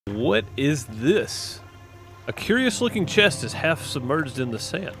What is this? A curious-looking chest is half submerged in the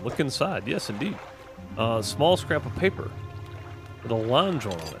sand. Look inside. Yes, indeed. Small scrap of paper with a line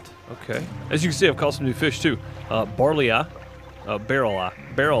drawn on it. Okay. As you can see, I've caught some new fish, too. Barley eye, barrel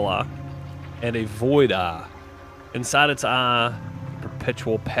eye, and a void eye. Inside its eye,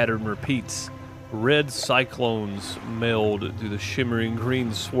 perpetual pattern repeats. Red cyclones meld through the shimmering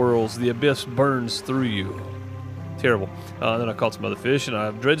green swirls. The abyss burns through you. Terrible. Then I caught some other fish, and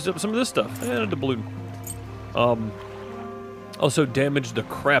I've dredged up some of this stuff. And a doubloon. Also damaged the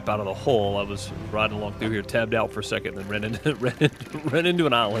crap out of the hull. I was riding along through here, tabbed out for a second, then ran into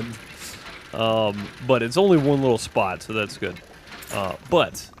an island. But it's only one little spot, so that's good.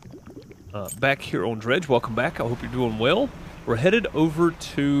 Back here on Dredge, welcome back. I hope you're doing well. We're headed over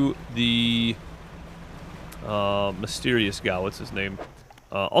to the mysterious guy. What's his name?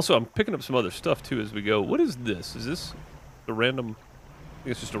 Also, I'm picking up some other stuff, too, as we go. What is this? Is this a random... I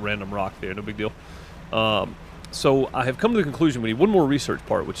think it's just a random rock there. No big deal. So I have come to the conclusion we need one more research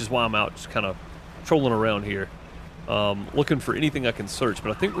part, which is why I'm out just kind of trolling around here, looking for anything I can search.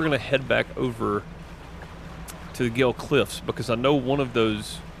 But I think we're going to head back over to the Gale Cliffs, because I know one of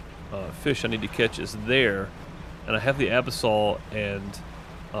those fish I need to catch is there, and I have the Abyssal and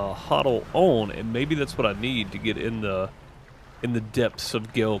Hodl on, and maybe that's what I need to get in the depths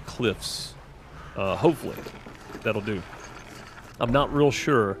of Gale Cliffs. Hopefully, that'll do. I'm not real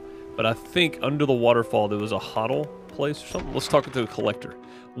sure, but I think under the waterfall there was a Hodl place or something. Let's talk to the collector.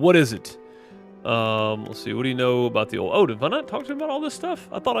 What is it? Let's see. What do you know about the old... Oh, did I not talk to him about all this stuff?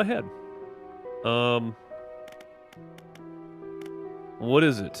 I thought I had. What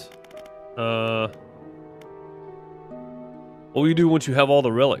is it? What will you do once you have all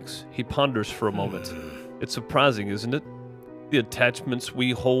the relics? He ponders for a moment. It's surprising, isn't it? The attachments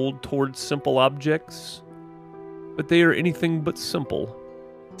we hold towards simple objects. But they are anything but simple.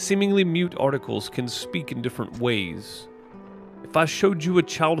 Seemingly mute articles can speak in different ways. If I showed you a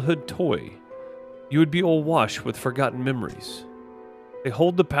childhood toy, you would be awash with forgotten memories. They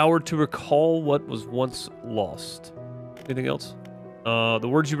hold the power to recall what was once lost. Anything else? The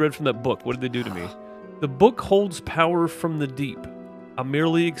words you read from that book, what did they do to me? The book holds power from the deep. I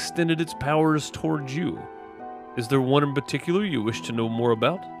merely extended its powers towards you. Is there one in particular you wish to know more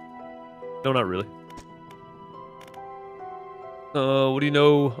about? No, not really. What do you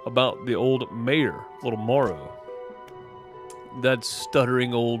know about the old mayor, little Morrow? That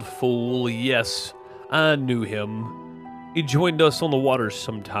stuttering old fool, yes, I knew him. He joined us on the waters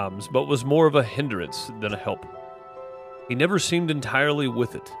sometimes, but was more of a hindrance than a help. He never seemed entirely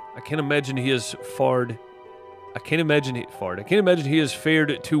with it. I can't imagine he has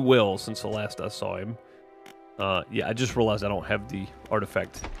fared too well since the last I saw him. Yeah, I just realized I don't have the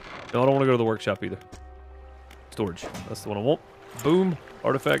artifact. No, I don't want to go to the workshop either. Storage. That's the one I want. Boom.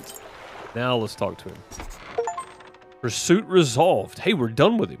 Artifact. Now let's talk to him. Pursuit resolved. Hey, we're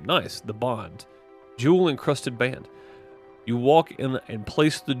done with him. Nice. The bond. Jewel-encrusted band. You walk in and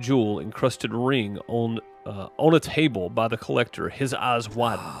place the jewel-encrusted ring on a table by the collector. His eyes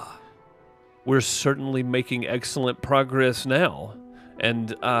widen. We're certainly making excellent progress now.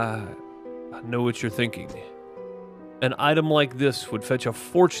 And I know what you're thinking. An item like this would fetch a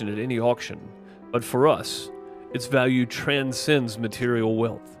fortune at any auction, but for us, its value transcends material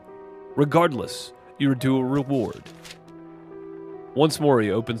wealth. Regardless, you are due a reward. Once more, he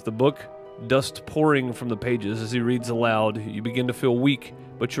opens the book, dust pouring from the pages as he reads aloud. You begin to feel weak,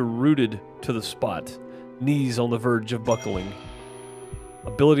 but you're rooted to the spot, knees on the verge of buckling.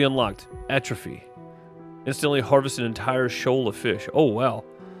 Ability unlocked, atrophy. Instantly harvest an entire shoal of fish. Oh, wow.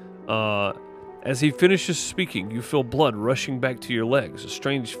 As he finishes speaking, you feel blood rushing back to your legs. A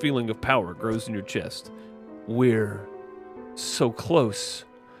strange feeling of power grows in your chest. We're so close.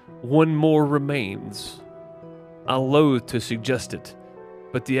 One more remains. I loathe to suggest it,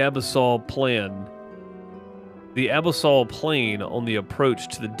 but the Abyssal Plain on the approach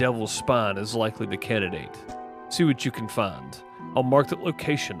to the Devil's Spine is likely the candidate. See what you can find. I'll mark the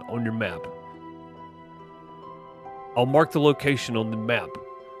location on your map. I'll mark the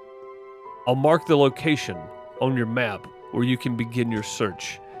location on your map where you can begin your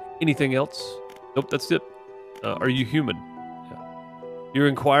search. Anything else? Nope, that's it. Are you human? Yeah. Your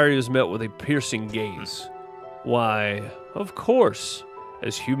inquiry is met with a piercing gaze. Why, of course,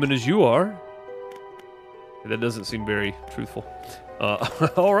 as human as you are. That doesn't seem very truthful.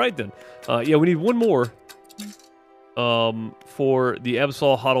 All right, then. Yeah, we need one more for the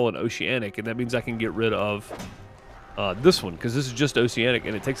Abyssal, Hodl, and Oceanic, and that means I can get rid of this one, because this is just Oceanic,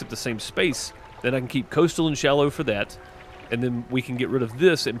 and it takes up the same space. Then I can keep Coastal and Shallow for that, and then we can get rid of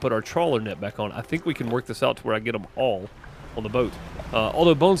this and put our trawler net back on. I think we can work this out to where I get them all. on the boat.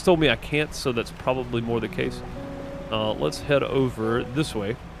 Although Bones told me I can't, so that's probably more the case. Let's head over this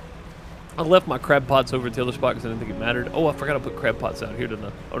way. I left my crab pots over at the other spot because I didn't think it mattered. Oh, I forgot to put crab pots out here, didn't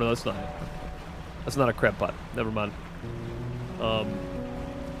I? Oh, no, that's not it. That's not a crab pot. Never mind.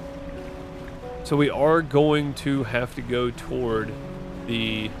 So we are going to have to go toward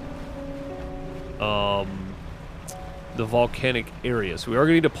the volcanic area. So we are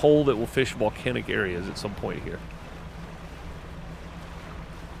going to need a pole that will fish volcanic areas at some point here.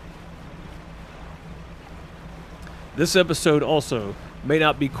 This episode also may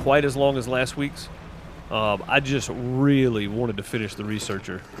not be quite as long as last week's. I just really wanted to finish The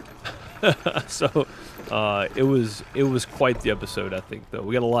Researcher. So it was quite the episode, I think, though.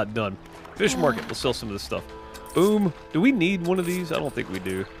 We got a lot done. Fish market, we'll sell some of this stuff. Boom. Do we need one of these? I don't think we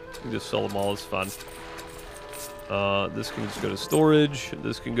do. We can just sell them all, it's fine. This can just go to storage.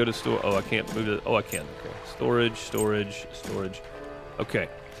 This can go to store. Oh, I can't move it. Oh, I can. Okay. Storage, storage, storage. Okay.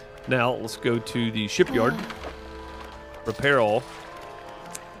 Now, let's go to the shipyard. Repair all.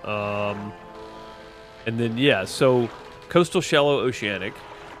 And then, yeah, so coastal, shallow, oceanic,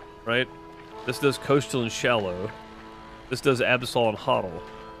 right? This does coastal and shallow. This does abyssal and huddle.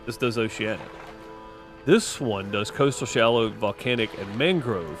 This does oceanic. This one does coastal, shallow, volcanic, and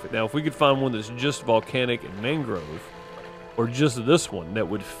mangrove. Now, if we could find one that's just volcanic and mangrove, or just this one that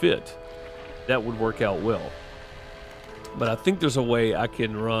would fit, that would work out well. But I think there's a way I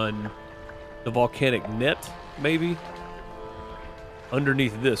can run the volcanic net, maybe,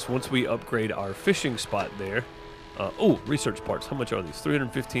 underneath this once we upgrade our fishing spot there. Oh, research parts. How much are these?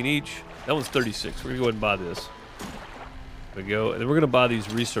 315 each. That one's 36. We're going to go ahead and buy this. There we go. And then we're going to buy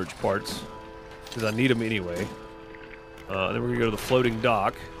these research parts because I need them anyway. And then we're going to go to the floating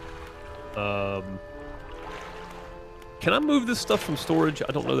dock. Can I move this stuff from storage?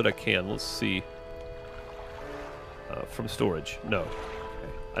 I don't know that I can. Let's see. From storage. No. Okay.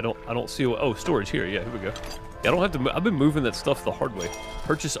 I don't see. Oh, storage here. Yeah, here we go. Yeah, I don't have to. I've been moving that stuff the hard way.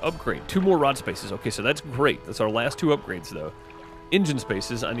 Purchase upgrade. 2 more rod spaces. Okay, so that's great. That's our last 2 upgrades, though. Engine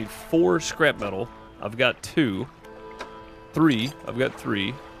spaces. I need 4 scrap metal. I've got 2. 3. I've got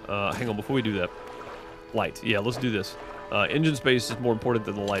 3. Hang on, before we do that. Light. Yeah, let's do this. Engine space is more important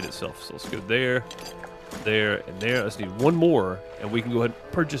than the light itself. So let's go there, there, and there. I just need 1 more, and we can go ahead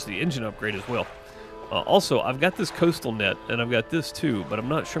and purchase the engine upgrade as well. Also, I've got this coastal net, and I've got this too, but I'm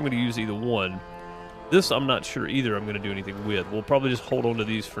not sure I'm going to use either one. This, I'm not sure either I'm going to do anything with. We'll probably just hold on to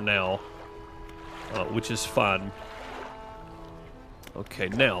these for now, which is fine. Okay,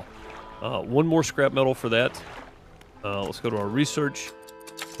 now, 1 more scrap metal for that. Let's go to our research.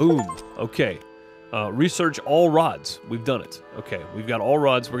 Boom. Okay. Research all rods. We've done it. Okay, we've got all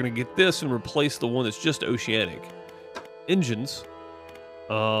rods. We're going to get this and replace the one that's just oceanic. Engines.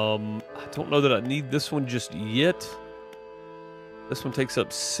 I don't know that I need this one just yet. This one takes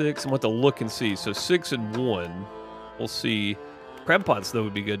up 6. I'm going to have to look and see. So 6 and 1. We'll see. Crab pots, though,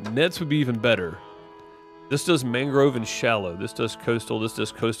 would be good. Nets would be even better. This does mangrove and shallow. This does coastal. This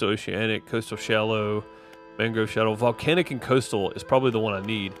does coastal oceanic, coastal shallow, mangrove shallow. Volcanic and coastal is probably the one I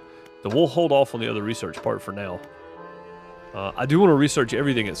need. So we'll hold off on the other research part for now. I do want to research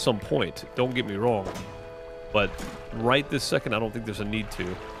everything at some point. Don't get me wrong. But right this second, I don't think there's a need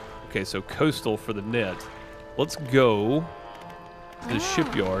to. Okay, so coastal for the net. Let's go to the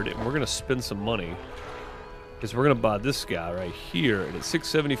shipyard, and we're going to spend some money. Because we're going to buy this guy right here, and at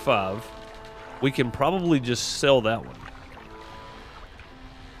 $675, we can probably just sell that one.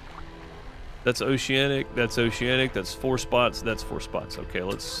 That's oceanic, that's oceanic, that's 4 spots, that's 4 spots. Okay,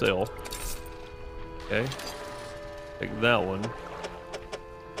 let's sell. Okay. Take that one.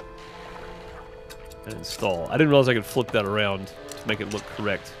 And install. I didn't realize I could flip that around to make it look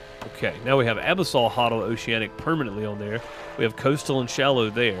correct. Okay, now we have abyssal, huddle, oceanic permanently on there. We have coastal and shallow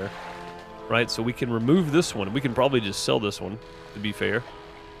there. Right, so we can remove this one. We can probably just sell this one, to be fair.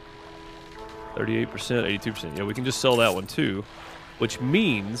 38%, 82%. Yeah, we can just sell that one too. Which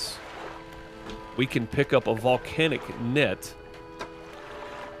means we can pick up a volcanic net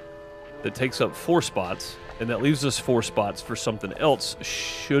that takes up 4 spots. And that leaves us 4 spots for something else,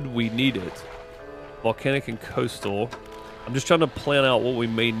 should we need it. Volcanic and coastal. I'm just trying to plan out what we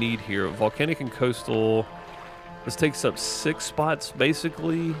may need here. Volcanic and coastal. This takes up 6 spots,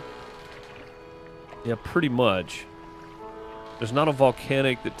 basically. Yeah, pretty much. There's not a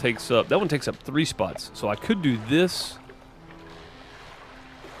volcanic that takes up... That one takes up 3 spots. So I could do this.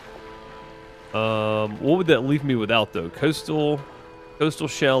 What would that leave me without, though? Coastal,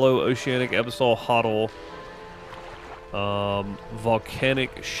 shallow, oceanic, abyssal, huddle.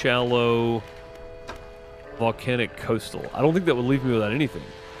 Volcanic, shallow... Volcanic, coastal. I don't think that would leave me without anything.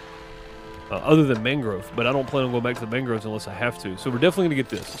 other than mangrove, but I don't plan on going back to the mangroves unless I have to. So we're definitely going to get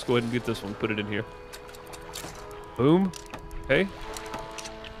this. Let's go ahead and get this one, put it in here. Boom. Okay.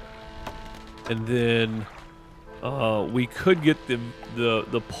 And then we could get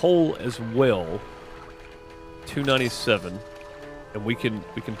the pole as well. 297. And we can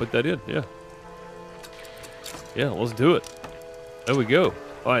put that in, yeah. Yeah, let's do it. There we go.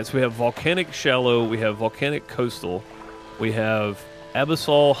 All right, so we have volcanic shallow, we have volcanic coastal, we have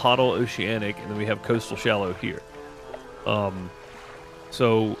abyssal, huddle, oceanic, and then we have coastal shallow here.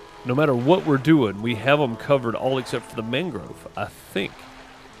 So no matter what we're doing, we have them covered all except for the mangrove, I think.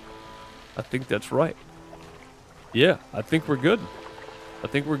 I think that's right. Yeah, I think we're good. I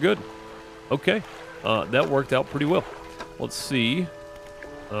think we're good. Okay, that worked out pretty well. Let's see.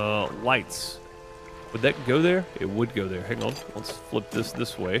 Lights. Would that go there? It would go there. Hang on. Let's flip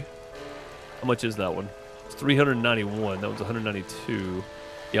this way. How much is that one? It's 391. That was 192.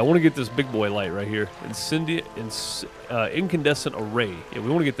 Yeah, I want to get this big boy light right here. Incandescent array. Yeah, we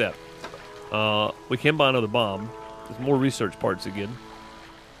want to get that. We can buy another bomb. There's more research parts again.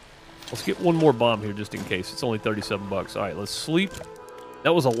 Let's get one more bomb here just in case. It's only 37 bucks. All right, let's sleep.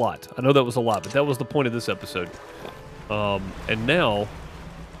 That was a lot. I know that was a lot, but that was the point of this episode. And now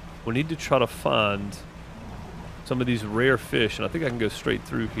we need to try to find some of these rare fish, and I think I can go straight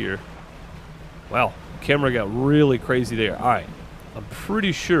through here. Wow, the camera got really crazy there. All right, I'm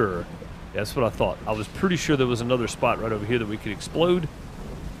pretty sure, yeah, that's what I thought. I was pretty sure there was another spot right over here that we could explode,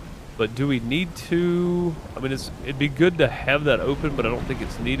 but do we need to? I mean, it'd be good to have that open, but I don't think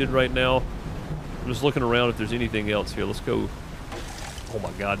it's needed right now. I'm just looking around if there's anything else here. Let's go. Oh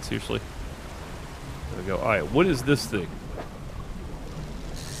my God, seriously. There we go. All right, what is this thing?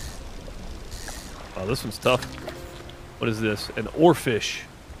 Oh, this one's tough. What is this? An oarfish.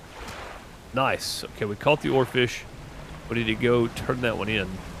 Nice. Okay, we caught the oarfish. Where did he go? Turn that one in.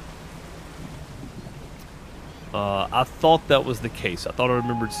 I thought that was the case. I thought I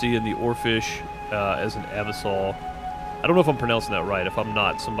remembered seeing the oarfish as an abyssal. I don't know if I'm pronouncing that right. If I'm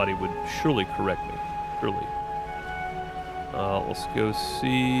not, somebody would surely correct me. Surely. Let's go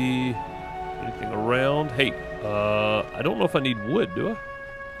see anything around. Hey, I don't know if I need wood, do I?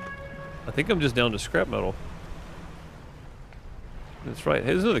 I think I'm just down to scrap metal. That's right.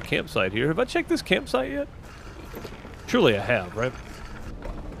 Hey, there's another campsite here. Have I checked this campsite yet? Surely I have, right?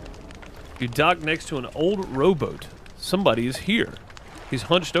 You dock next to an old rowboat. Somebody is here. He's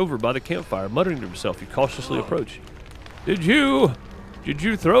hunched over by the campfire, muttering to himself. You cautiously approach. Did you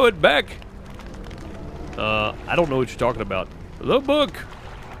throw it back? I don't know what you're talking about. The book.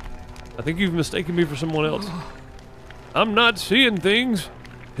 I think you've mistaken me for someone else. I'm not seeing things.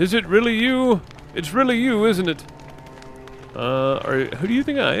 Is it really you? It's really you, isn't it? Who do you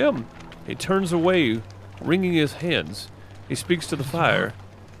think I am? He turns away, wringing his hands. He speaks to the fire.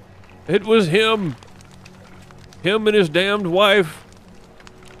 It was him. Him and his damned wife.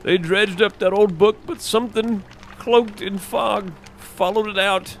 They dredged up that old book, but something cloaked in fog followed it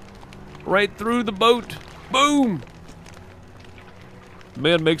out. Right through the boat. Boom! The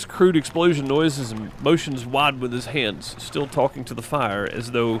man makes crude explosion noises and motions wide with his hands, still talking to the fire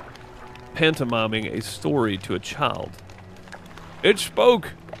as though pantomiming a story to a child. It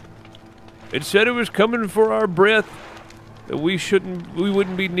spoke. It said it was coming for our breath, that we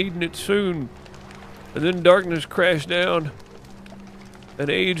wouldn't be needing it soon. And then darkness crashed down. An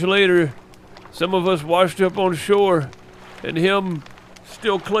age later, some of us washed up on shore, and him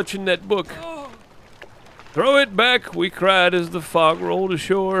still clutching that book. Throw it back, we cried as the fog rolled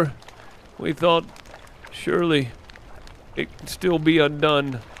ashore. We thought, surely it can still be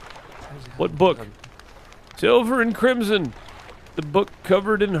undone. What book? Silver and crimson. The book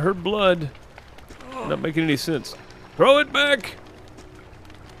covered in her blood. Not making any sense. Throw it back!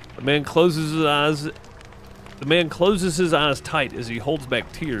 The man closes his eyes. The man closes his eyes tight as he holds back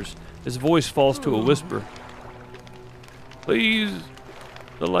tears. His voice falls to a whisper. Please,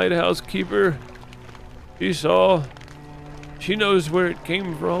 the lighthouse keeper. She knows where it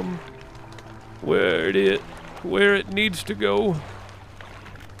came from. Where it needs to go.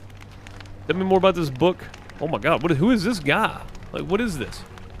 Tell me more about this book. Oh my God, who is this guy? Like, what is this?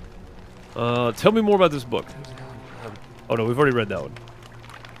 Tell me more about this book. Oh no, we've already read that one.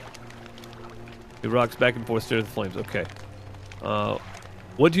 He rocks back and forth, stares at the flames. Okay.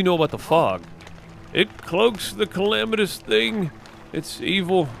 What do you know about the fog? It cloaks the calamitous thing. It's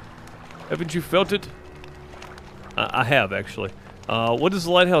evil. Haven't you felt it? I have, actually. What does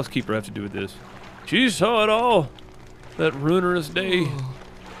the lighthouse keeper have to do with this? She saw it all. That ruinous day.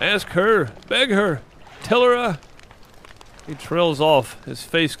 Ask her. Beg her. Tell her He trails off, his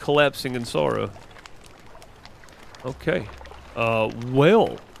face collapsing in sorrow. Okay.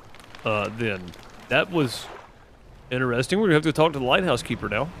 Well. then. That was interesting. We're going to have to talk to the lighthouse keeper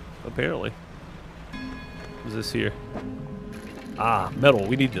now, apparently. What's this here? Ah, metal.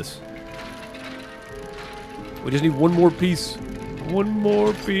 We need this. We just need one more piece. One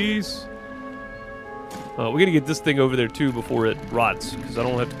more piece. We're going to get this thing over there, too, before it rots, because I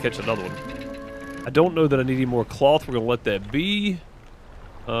don't have to catch another one. I don't know that I need any more cloth. We're going to let that be.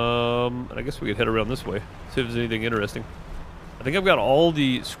 And I guess we could head around this way, see if there's anything interesting. I think I've got all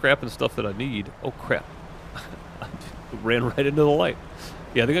the scrap and stuff that I need. Oh, crap. I ran right into the light.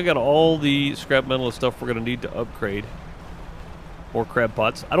 Yeah, I think I got all the scrap metal and stuff we're going to need to upgrade. More crab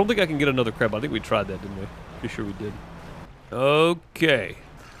pots. I don't think I can get another crab. I think we tried that, didn't we? Pretty sure we did. Okay.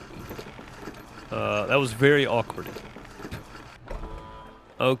 That was very awkward.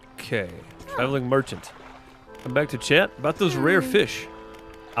 Okay. Traveling merchant. Come back to chat about those rare fish.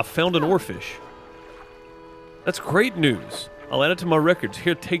 I found an oarfish. That's great news. I'll add it to my records.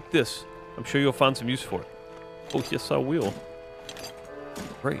 Here, take this. I'm sure you'll find some use for it. Oh, yes, I will.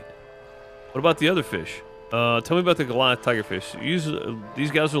 Great. What about the other fish? Tell me about the Goliath Tigerfish.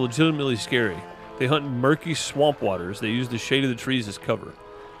 These guys are legitimately scary. They hunt in murky swamp waters. They use the shade of the trees as cover.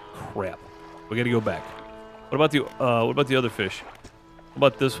 Crap. We gotta go back. What about the other fish? What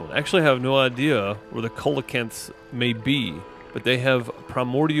about this one? Actually, I have no idea where the coelacanths may be, but they have a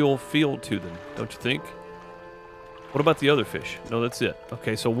primordial feel to them, don't you think? What about the other fish? No, that's it.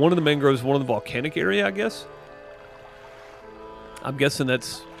 Okay, so one of the mangroves, one of the volcanic area, I guess? I'm guessing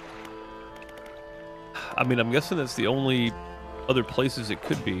that's the only other places it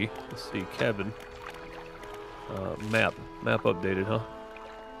could be. Let's see, cabin. Map updated, huh?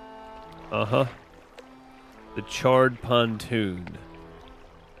 Uh-huh. The charred pontoon.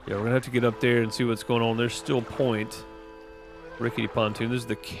 Yeah, we're gonna have to get up there and see what's going on. There's still Point. Rickety pontoon. This is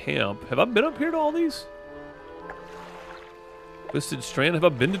the camp. Have I been up here to all these? Twisted Strand? Have I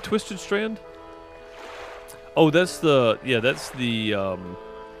been to Twisted Strand? Oh, that's the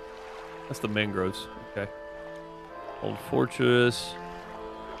mangroves. Okay. Old Fortress.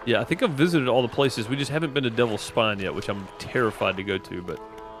 Yeah, I think I've visited all the places. We just haven't been to Devil's Spine yet, which I'm terrified to go to, but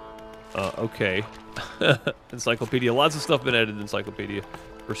okay. Encyclopedia. Lots of stuff been added to Encyclopedia.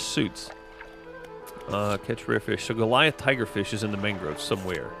 Pursuits. Catch rare fish. So Goliath Tigerfish is in the mangroves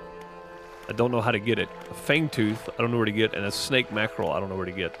somewhere. I don't know how to get it. A fangtooth, I don't know where to get, and a snake mackerel, I don't know where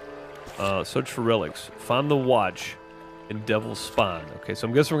to get. Search for relics. Find the watch in Devil's Spine. Okay, so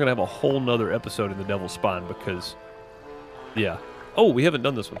I'm guessing we're going to have a whole nother episode in the Devil's Spine because, yeah. Oh, we haven't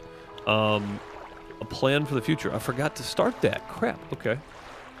done this one. A plan for the future. I forgot to start that. Crap. Okay.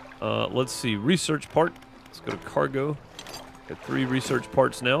 Let's see. Research part. Let's go to cargo. Got 3 research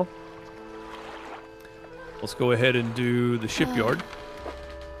parts now. Let's go ahead and do the shipyard.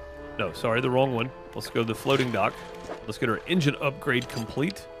 No, sorry, the wrong one. Let's go to the floating dock. Let's get our engine upgrade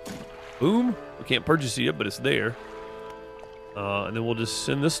complete. Boom. We can't purchase it yet, but it's there. And then we'll just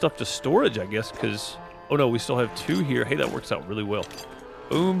send this stuff to storage, I guess, because... Oh, no, we still have 2 here. Hey, that works out really well.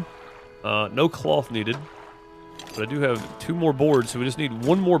 Boom. No cloth needed. But I do have 2 more boards, so we just need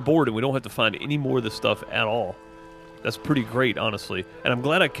 1 more board, and we don't have to find any more of this stuff at all. That's pretty great, honestly. And I'm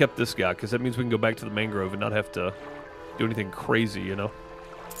glad I kept this guy, because that means we can go back to the mangrove and not have to do anything crazy, you know?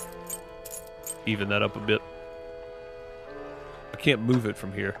 Even that up a bit. I can't move it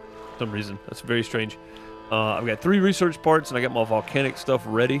from here for some reason. That's very strange. I've got 3 research parts, and I got my volcanic stuff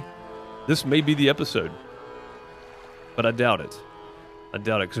ready. This may be the episode, but I doubt it. I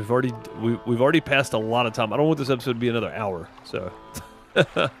doubt it, because we've already passed a lot of time. I don't want this episode to be another hour, so.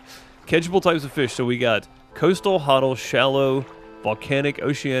 Catchable types of fish. So we got coastal, huddle, shallow, volcanic,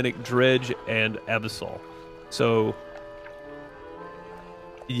 oceanic, dredge, and abyssal. So,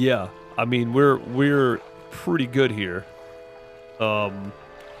 yeah. I mean, we're pretty good here. On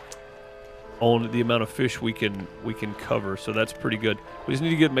the amount of fish we can cover, so that's pretty good. We just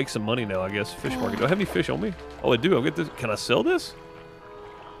need to make some money now, I guess. Fish market. Do I have any fish on me? Oh, I do. I'll get this. Can I sell this?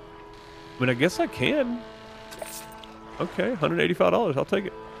 I mean, I guess I can. Okay, $185. I'll take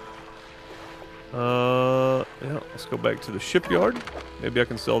it. Yeah. Let's go back to the shipyard. Maybe I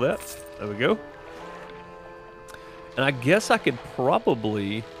can sell that. There we go. And I guess I could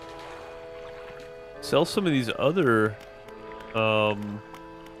probably sell some of these other. Sell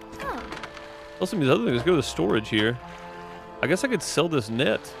some of these other things. Let's go to storage here. I guess I could sell this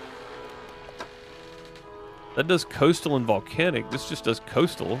net. That does coastal and volcanic. This just does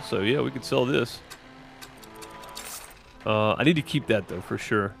coastal. So yeah, we could sell this. I need to keep that though for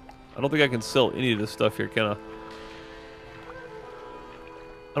sure. I don't think I can sell any of this stuff here, can I? I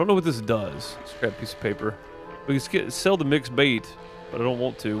don't know what this does. Scrap piece of paper. We can sell the mixed bait, but I don't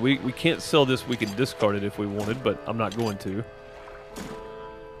want to. We can't sell this. We can discard it if we wanted, but I'm not going to.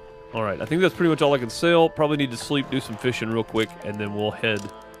 All right, I think that's pretty much all I can sell. Probably need to sleep, do some fishing real quick, and then we'll head.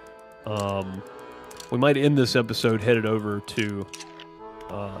 We might end this episode headed over to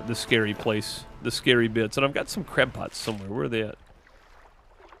the scary place, the scary bits. And I've got some crab pots somewhere. Where are they at?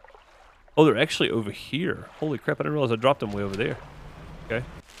 Oh, they're actually over here. Holy crap, I didn't realize I dropped them way over there. Okay.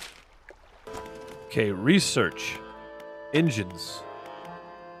 Okay, research. Engines.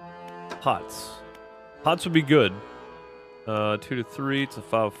 Pots. Pots would be good. 2 to 3, it's a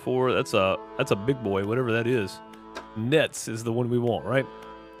 5-4. That's a big boy, whatever that is. Nets is the one we want, right?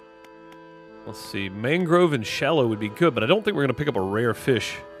 Let's see. Mangrove and shallow would be good, but I don't think we're going to pick up a rare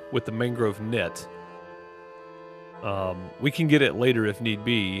fish with the mangrove net. We can get it later if need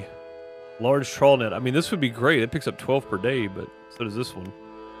be. Large trawl net. I mean, this would be great. It picks up 12 per day, but so does this one.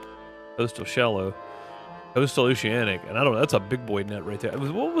 Coastal shallow. Coastal oceanic. And I don't know. That's a big boy net right there.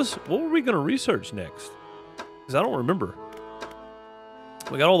 What were we going to research next? Because I don't remember.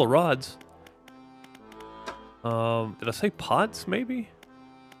 We got all the rods. Did I say pots, maybe?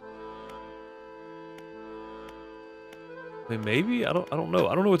 I mean, maybe? I don't know.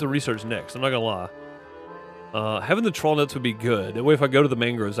 I don't know what to research next. I'm not going to lie. Having the trawl nets would be good. That way, if I go to the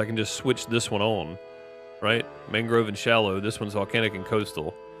mangroves, I can just switch this one on. Right? Mangrove and shallow. This one's volcanic and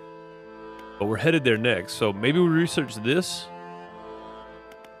coastal. But we're headed there next. So maybe we research this.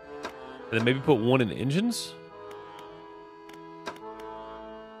 And then maybe put one in engines.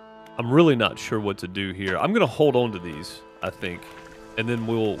 I'm really not sure what to do here. I'm going to hold on to these, I think. And then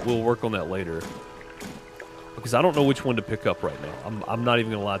we'll work on that later. Because I don't know which one to pick up right now. I'm not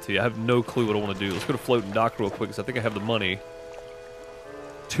even going to lie to you. I have no clue what I want to do. Let's go to float and dock real quick because I think I have the money.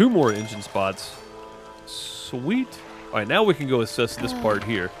 2 more engine spots. Sweet. All right, now we can go assess this part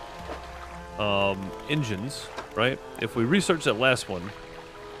here. Engines, right? If we research that last one,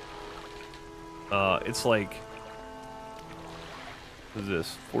 it's like, what is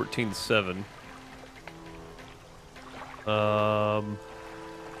this? 14.7.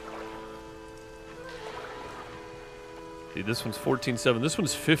 See, this one's 14.7. This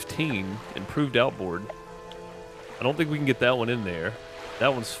one's 15. Improved outboard. I don't think we can get that one in there.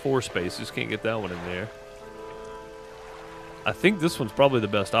 That one's 4 spaces. Can't get that one in there. I think this one's probably the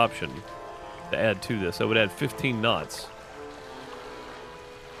best option to add to this. I would add 15 knots.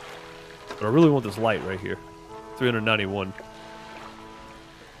 But I really want this light right here. 391.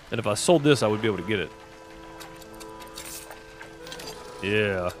 And if I sold this, I would be able to get it.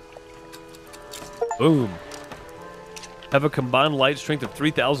 Yeah. Boom. Have a combined light strength of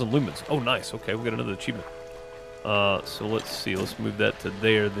 3,000 lumens. Oh, nice. Okay, we got another achievement. So let's see. Let's move that to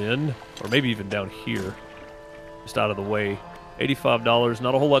there then. Or maybe even down here. Just out of the way. $85.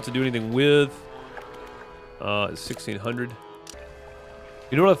 Not a whole lot to do anything with. It's 1,600.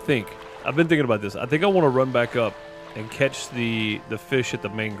 You know what I think? I've been thinking about this. I think I want to run back up and catch the fish at the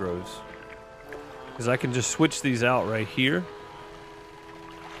mangroves. Because I can just switch these out right here.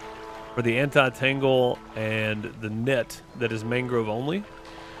 For the anti-tangle and the net that is mangrove only.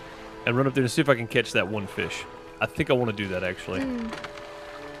 And run up there and see if I can catch that one fish. I think I want to do that, actually.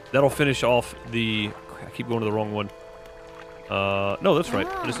 That'll finish off the... I keep going to the wrong one. No, that's right.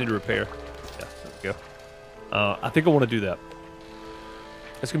 I just need to repair. Yeah, there we go. I think I want to do that.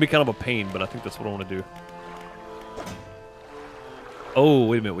 It's going to be kind of a pain, but I think that's what I want to do. Oh,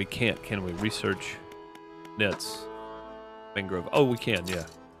 wait a minute. We can't, can we? Research nets. Mangrove. Oh, we can, yeah.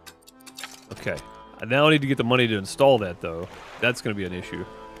 Okay. Now I need to get the money to install that, though. That's going to be an issue.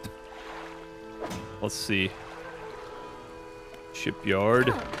 Let's see. Shipyard.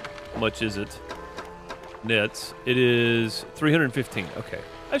 How much is it? Nets. It is 315. Okay.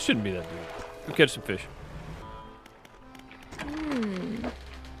 That shouldn't be that big. Go catch some fish.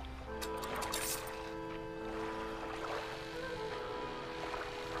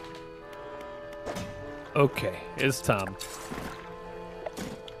 Okay. It's time.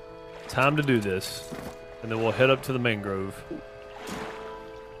 Time to do this. And then we'll head up to the mangrove.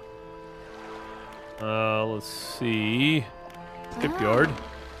 Let's see. Shipyard.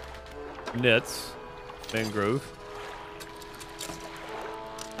 Nets. Mangrove.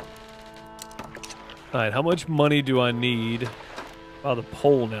 Alright, how much money do I need? Oh, the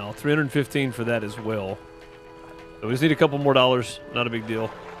pole now. 315 for that as well. So we just need a couple more dollars. Not a big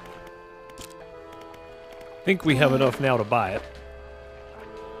deal. I think we have enough now to buy it.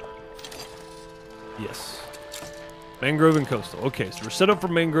 Yes. Mangrove and coastal. Okay, so we're set up for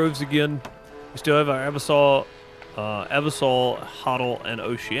mangroves again. We still have our abyssal, hodl, and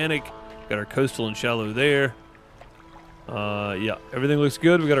oceanic. Got our coastal and shallow there. Yeah, everything looks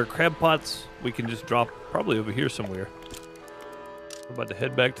good. We got our crab pots. We can just drop probably over here somewhere. We're about to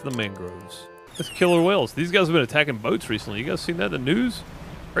head back to the mangroves. That's killer whales. These guys have been attacking boats recently. You guys seen that in the news?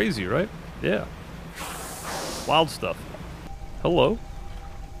 Crazy, right? Yeah. Wild stuff. Hello.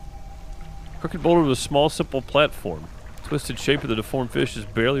 Crooked boulder with a small, simple platform. Twisted shape of the deformed fish is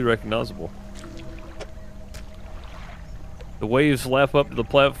barely recognizable. The waves lap up to the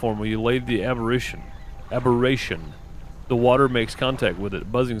platform where you laid the aberration. The water makes contact with it. A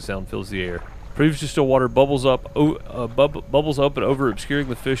buzzing sound fills the air. Previously still water bubbles up and over, obscuring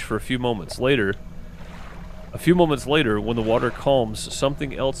the fish for a few moments. Later, when the water calms,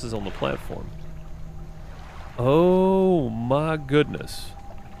 something else is on the platform. Oh my goodness.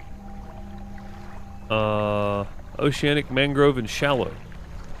 Oceanic, mangrove, and shallow.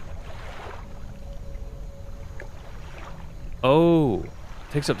 Oh,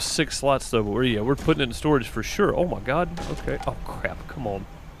 takes up 6 slots though, but we're putting it in storage for sure. Oh my god. Okay. Oh crap, come on.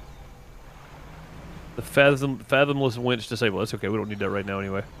 The fathomless winch disabled. That's okay, we don't need that right now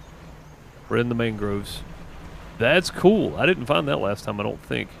anyway. We're in the mangroves. That's cool. I didn't find that last time, I don't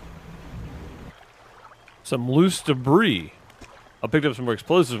think. Some loose debris. I picked up some more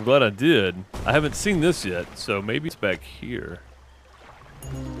explosives. I'm glad I did. I haven't seen this yet, so maybe it's back here.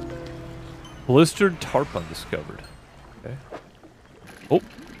 Blistered tarpon discovered. Okay. Oh,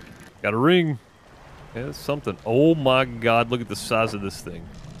 got a ring. Yeah, that's something. Oh my god, look at the size of this thing.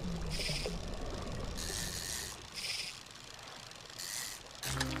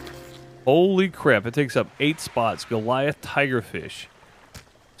 Holy crap, it takes up 8 spots. Goliath tigerfish.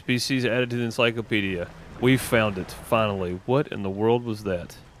 Species added to the encyclopedia. We found it, finally. What in the world was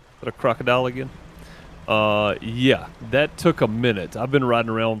that? Is that a crocodile again? Yeah, that took a minute. I've been riding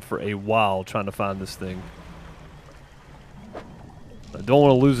around for a while trying to find this thing. I don't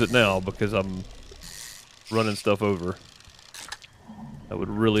want to lose it now because I'm running stuff over. That would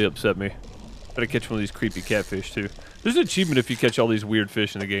really upset me. Gotta catch one of these creepy catfish too. There's an achievement if you catch all these weird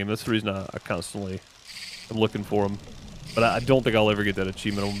fish in the game. That's the reason I constantly am looking for them. But I don't think I'll ever get that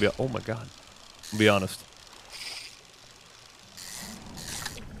achievement. I'm gonna be, oh my god. I'll be honest.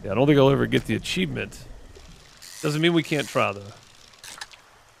 Yeah, I don't think I'll ever get the achievement. Doesn't mean we can't try though.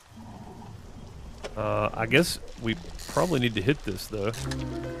 I guess we probably need to hit this though.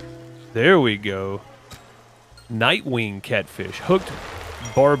 There we go. Nightwing catfish. Hooked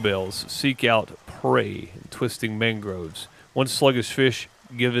barbels seek out prey in twisting mangroves. One sluggish fish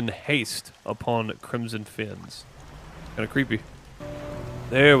given haste upon crimson fins. Kind of creepy.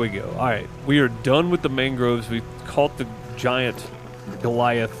 There we go. Alright, we are done with the mangroves. We caught the giant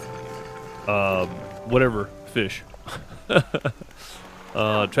Goliath, whatever fish.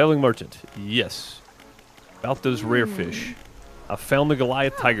 Traveling merchant. Yes. About those rare fish. I found the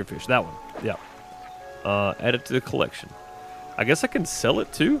Goliath tigerfish. That one. Yeah. Add it to the collection. I guess I can sell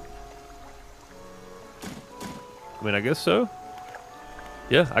it too? I mean, I guess so.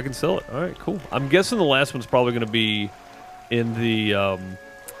 Yeah, I can sell it. Alright, cool. I'm guessing the last one's probably going to be in the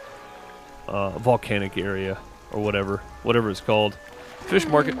volcanic area or whatever it's called. Fish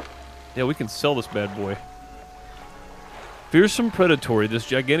market. Yeah, we can sell this bad boy. Fearsome predatory, this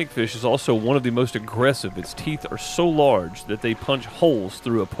gigantic fish is also one of the most aggressive. Its teeth are so large that they punch holes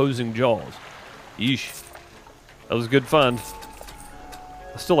through opposing jaws. Yeesh. That was a good find.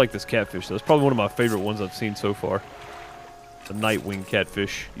 I still like this catfish though. It's probably one of my favorite ones I've seen so far. The Nightwing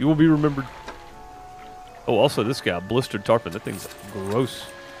catfish. You will be remembered. Oh, also this guy, blistered tarpon. That thing's gross.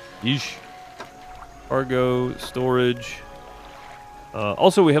 Yeesh. Cargo, storage.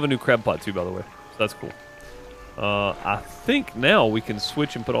 Also, we have a new crab pot too, by the way. So that's cool. I think now we can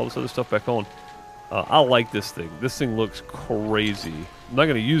switch and put all this other stuff back on. I like this thing. This thing looks crazy. I'm not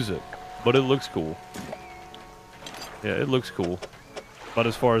going to use it, but it looks cool. Yeah, it looks cool. Not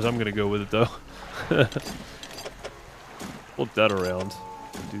as far as I'm going to go with it, though. Flip that around.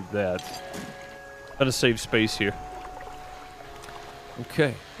 Do that. Gotta save space here.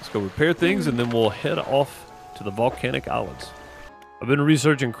 Okay, let's go repair things, and then we'll head off to the volcanic islands. I've been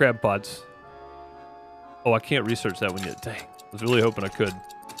researching crab pots. Oh, I can't research that one yet. Dang. I was really hoping I could.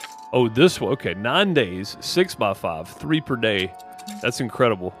 Oh, this one. Okay, 9 days, 6x5, 3 per day. That's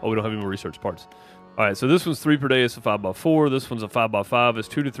incredible. Oh, we don't have any more research parts. All right, so this one's 3 per day. It's a 5x4. This one's a 5x5. It's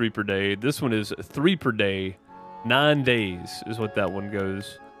 2 to 3 per day. This one is 3 per day. 9 days is what that one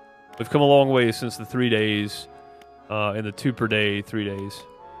goes. We've come a long way since the 3 days and the 2 per day, 3 days.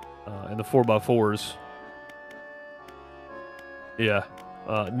 And the 4x4s. Yeah.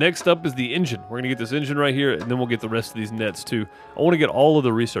 Next up is the engine. We're going to get this engine right here, and then we'll get the rest of these nets, too. I want to get all of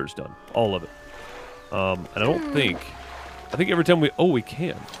the research done. All of it. And I don't think... I think every time we... Oh, we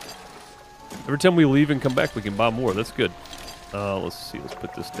can. Every time we leave and come back, we can buy more. That's good. Let's see. Let's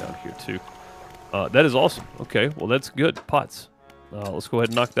put this down here, too. That is awesome. Okay, well, that's good. Pots. Let's go ahead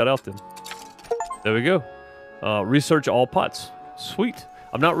and knock that out, then. There we go. Research all pots. Sweet.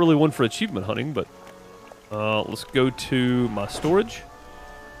 I'm not really one for achievement hunting, but let's go to my storage,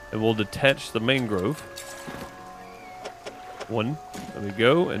 and we'll detach the mangrove. One, there we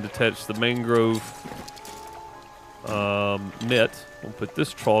go, and detach the mangrove net. We'll put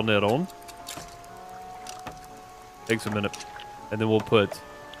this trawl net on. Takes a minute. And then we'll put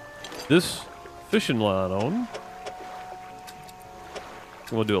this fishing line on.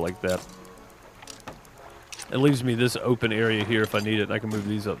 And we'll do it like that. It leaves me this open area here if I need it, and I can move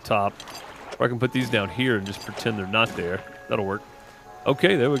these up top. Or I can put these down here and just pretend they're not there. That'll work.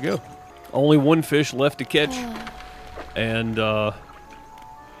 Okay, there we go. Only one fish left to catch. And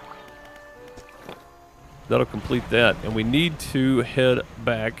that'll complete that. And we need to head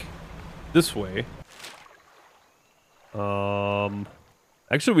back this way.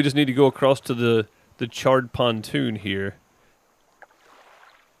 Actually, we just need to go across to the charred pontoon here.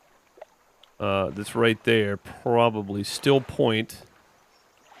 That's right there. Probably Still Point.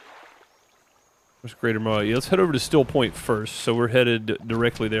 Where's Greater Mara? Yeah, let's head over to Still Point first. So we're headed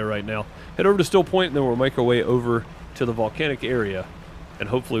directly there right now. Head over to Still Point, and then we'll make our way over to the volcanic area. And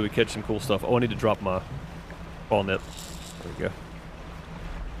hopefully we catch some cool stuff. Oh, I need to drop my ball net. There we go.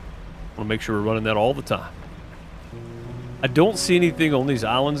 I want to make sure we're running that all the time. I don't see anything on these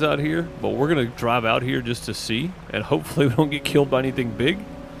islands out here, but we're going to drive out here just to see. And hopefully we don't get killed by anything big.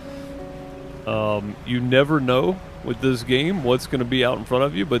 You never know with this game what's going to be out in front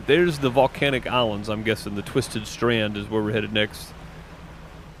of you, but there's the volcanic islands. I'm guessing the Twisted Strand is where we're headed next.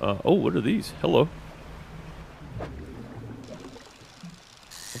 Oh, what are these? Hello. I don't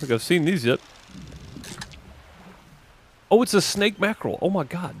think I've seen these yet. Oh, it's a snake mackerel. Oh my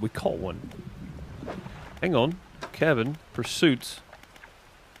god, we caught one. Hang on. Cabin, pursuits.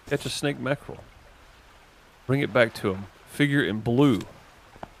 Catch a snake mackerel. Bring it back to him. Figure in blue.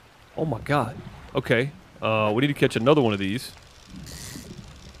 Oh my god. Okay. We need to catch another one of these.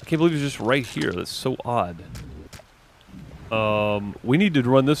 I can't believe it's just right here. That's so odd. We need to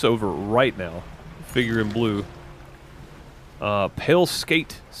run this over right now. Figure in blue. Pale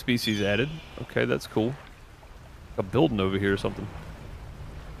skate species added. Okay, that's cool. A building over here or something.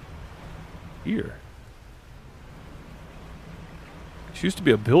 Here. It used to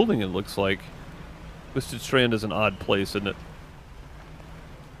be a building, it looks like. Twisted Strand is an odd place, isn't it?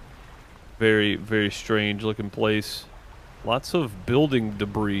 Very, very strange looking place. Lots of building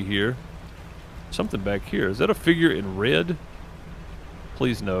debris here. Something back here. Is that a figure in red?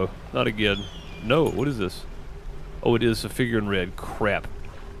 Please no. Not again. No, what is this? Oh, it is a figure in red. Crap.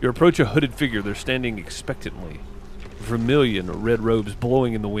 You approach a hooded figure. They're standing expectantly. Vermilion red robes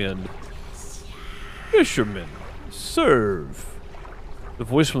blowing in the wind. Fishermen, serve. The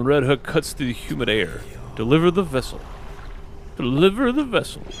voice from the Red Hook cuts through the humid air. Deliver the vessel. Deliver the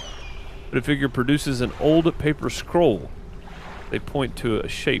vessel. The figure produces an old paper scroll. They point to a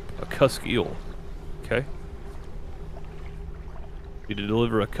shape, a cusk eel. Okay. Need to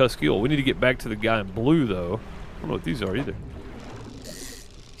deliver a cusk eel. We need to get back to the guy in blue, though. I don't know what these are either.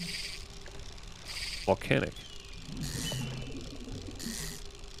 Volcanic.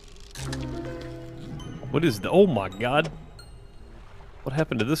 What is the... Oh my god. What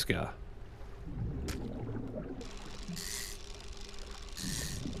happened to this guy?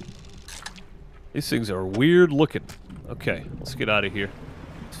 These things are weird looking. Okay, let's get out of here.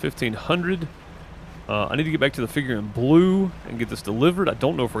 It's 1500. I need to get back to the figure in blue and get this delivered. I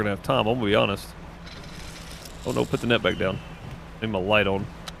don't know if we're going to have time, I'm going to be honest. Oh no, put the net back down. Need my light on.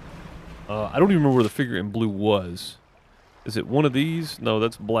 I don't even remember where the figure in blue was. Is it one of these? No,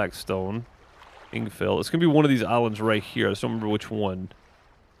 that's Blackstone. Ingfell. It's going to be one of these islands right here. I just don't remember which one.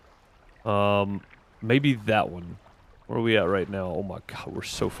 Maybe that one. Where are we at right now? Oh my god, we're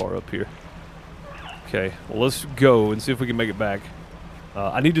so far up here. Okay, well let's go and see if we can make it back.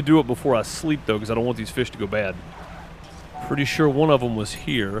 I need to do it before I sleep though, because I don't want these fish to go bad. Pretty sure one of them was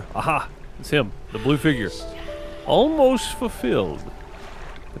here. Aha! It's him, the blue figure. Almost fulfilled.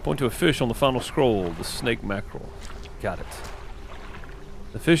 They point to a fish on the final scroll, the snake mackerel. Got it.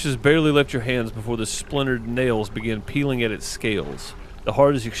 The fish has barely left your hands before the splintered nails begin peeling at its scales. The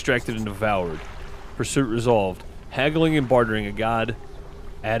heart is extracted and devoured. Pursuit resolved. Haggling and bartering, a god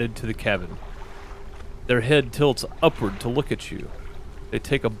added to the cabin. Their head tilts upward to look at you. They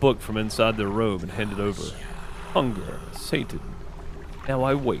take a book from inside their robe and hand it over. Hunger, sated. Now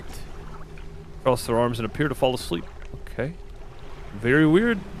I wait. Cross their arms and appear to fall asleep. Okay. Very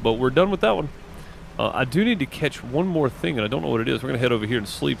weird, but we're done with that one. I do need to catch one more thing, and I don't know what it is. We're going to head over here and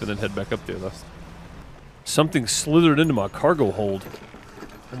sleep and then head back up there, though. Something slithered into my cargo hold.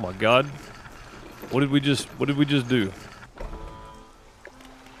 Oh my god. What did we just do?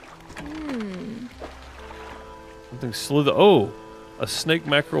 Something slithered. Oh! A snake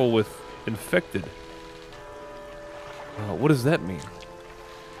mackerel with infected. What does that mean?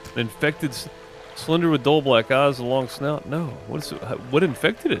 An infected, slender with dull black eyes, a long snout? No. What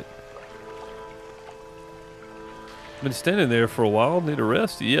infected it? Been standing there for a while. Need a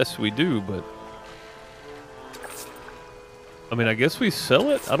rest? Yes, we do, but... I mean, I guess we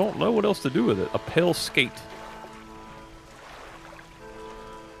sell it? I don't know what else to do with it. A pale skate.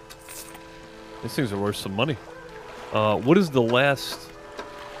 These things are worth some money. What is the last...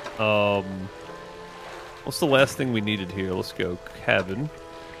 what's the last thing we needed here? Let's go. Cabin.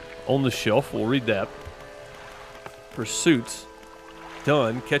 On the shelf. We'll read that. Pursuits.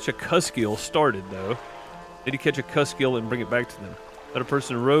 Done. Catch a cuskeel. Started, though. Need to catch a cuskeel and bring it back to them. Another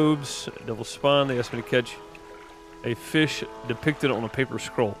person in robes. Devil spawn. They asked me to catch a fish depicted on a paper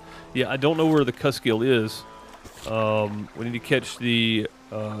scroll. Yeah, I don't know where the cuskeel is. We need to catch the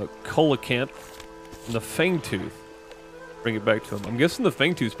coelacanth and the fangtooth. Bring it back to him. I'm guessing the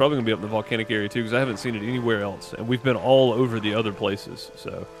fangtooth's probably going to be up in the volcanic area too, because I haven't seen it anywhere else. And we've been all over the other places.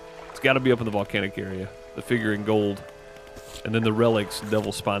 So it's got to be up in the volcanic area. The figure in gold. And then the relics,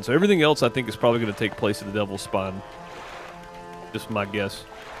 Devil's Spine. So everything else I think is probably going to take place at the Devil's Spine. Just my guess.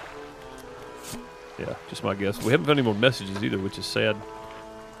 Yeah, just my guess. We haven't found any more messages either, which is sad.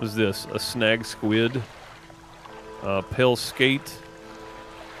 What is this? A snag squid. Pale skate.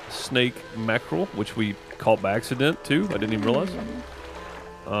 Snake mackerel, which we caught by accident too. I didn't even realize.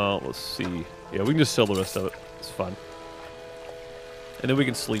 Let's see. Yeah, we can just sell the rest of it. It's fine. And then we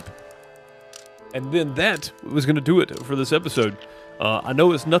can sleep. And then that was going to do it for this episode. I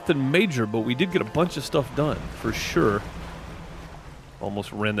know it's nothing major, but we did get a bunch of stuff done, for sure.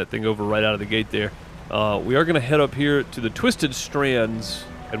 Almost ran that thing over right out of the gate there. We are going to head up here to the Twisted Strands,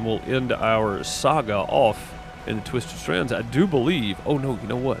 and we'll end our saga off in the Twisted Strands. I do believe... Oh, no, you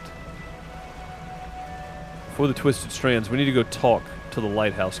know what? For the Twisted Strands, we need to go talk to the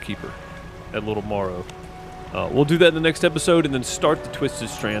lighthouse keeper at Little Morrow. We'll do that in the next episode and then start the Twisted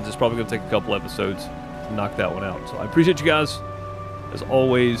Strands. It's probably going to take a couple episodes to knock that one out. So I appreciate you guys. As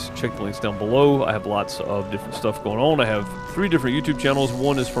always, check the links down below. I have lots of different stuff going on. I have 3 different YouTube channels.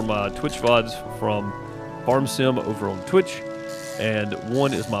 One is for my Twitch VODs from FarmSim over on Twitch. And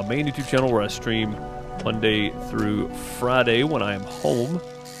one is my main YouTube channel where I stream Monday through Friday when I am home.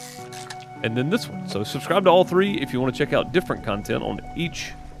 And then this one. So subscribe to all 3 if you want to check out different content on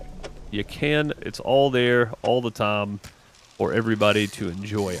each. You can. It's all there all the time for everybody to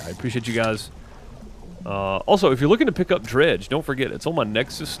enjoy. I appreciate you guys. Also, if you're looking to pick up Dredge, don't forget, it's on my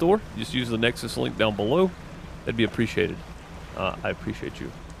Nexus store. Just use the Nexus link down below. That'd be appreciated. I appreciate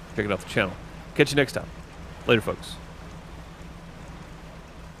you checking out the channel. Catch you next time. Later, folks.